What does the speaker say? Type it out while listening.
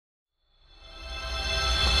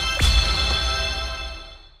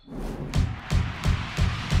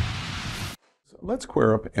Let's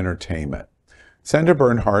queer up entertainment. Sandra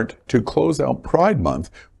Bernhard to close out Pride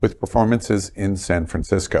Month with performances in San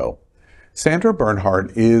Francisco. Sandra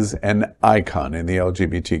Bernhard is an icon in the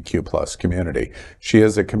LGBTQ+ community. She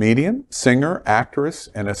is a comedian, singer, actress,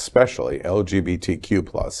 and especially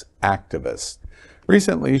LGBTQ+ activist.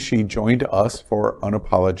 Recently, she joined us for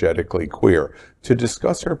Unapologetically Queer to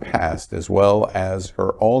discuss her past as well as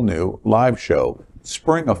her all-new live show,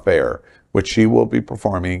 Spring Affair, which she will be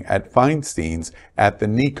performing at Feinstein's at the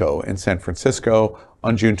Nikko in San Francisco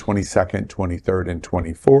on June 22nd, 23rd, and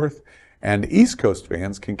 24th. And East Coast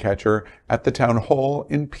fans can catch her at the Town Hall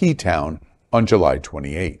in P-Town on July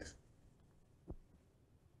 28th.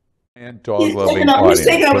 And dog-loving audience, so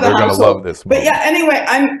they're going to love this movie. But yeah, anyway,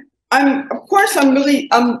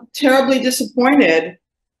 I'm terribly disappointed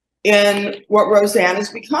in what Roseanne has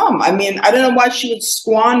become. I mean, I don't know why she would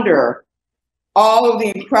squander all of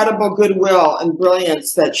the incredible goodwill and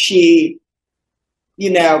brilliance that she,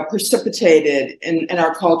 precipitated in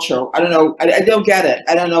our culture. I don't know. I don't get it.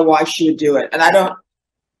 I don't know why she would do it. And I'm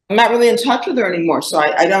not really in touch with her anymore. So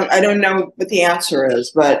I don't know what the answer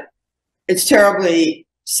is, but it's terribly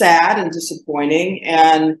sad and disappointing.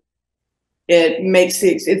 And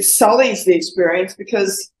it sullies the experience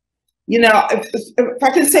because, if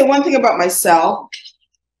I can say one thing about myself,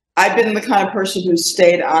 I've been the kind of person who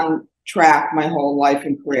stayed on track my whole life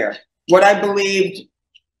and career. What I believed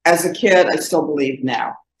as a kid, I still believe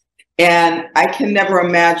now. And I can never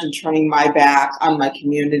imagine turning my back on my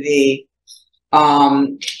community,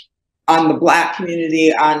 on the Black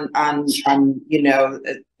community, on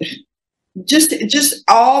just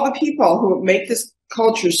all the people who make this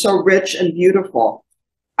culture so rich and beautiful.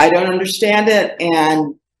 I don't understand it,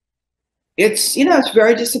 and it's it's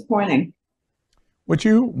very disappointing. Would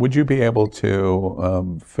you be able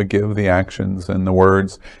to forgive the actions and the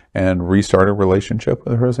words and restart a relationship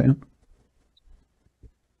with Roseanne?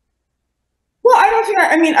 Well,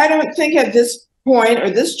 I don't think at this point or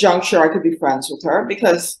this juncture I could be friends with her,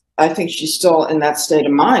 because I think she's still in that state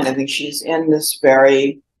of mind. I think she's in this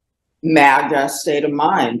very MAGA state of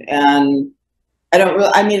mind, and I don't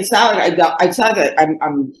really. I mean, it's not like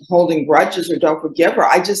I'm holding grudges or don't forgive her.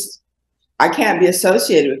 I can't be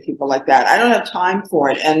associated with people like that. I don't have time for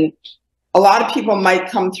it. And a lot of people might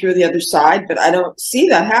come through the other side, but I don't see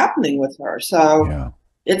that happening with her. So yeah.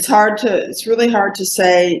 It's really hard to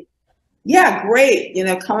say, yeah, great,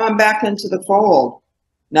 come on back into the fold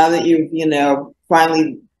now that you've,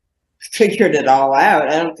 finally figured it all out.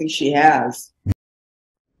 I don't think she has.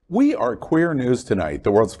 We are Queer News Tonight,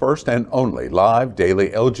 the world's first and only live daily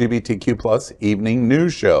LGBTQ+ evening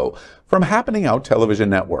news show from Happening Out Television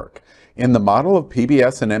Network. In the model of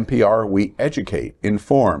PBS and NPR, we educate,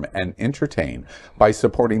 inform, and entertain by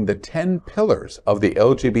supporting the 10 pillars of the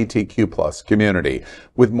LGBTQ+ community,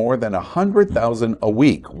 with more than 100,000 a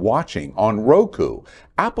week watching on Roku,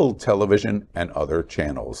 Apple Television, and other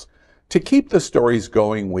channels. To keep the stories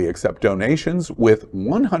going, we accept donations with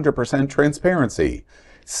 100% transparency.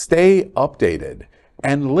 Stay updated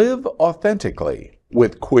and live authentically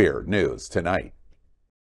with Queer News Tonight.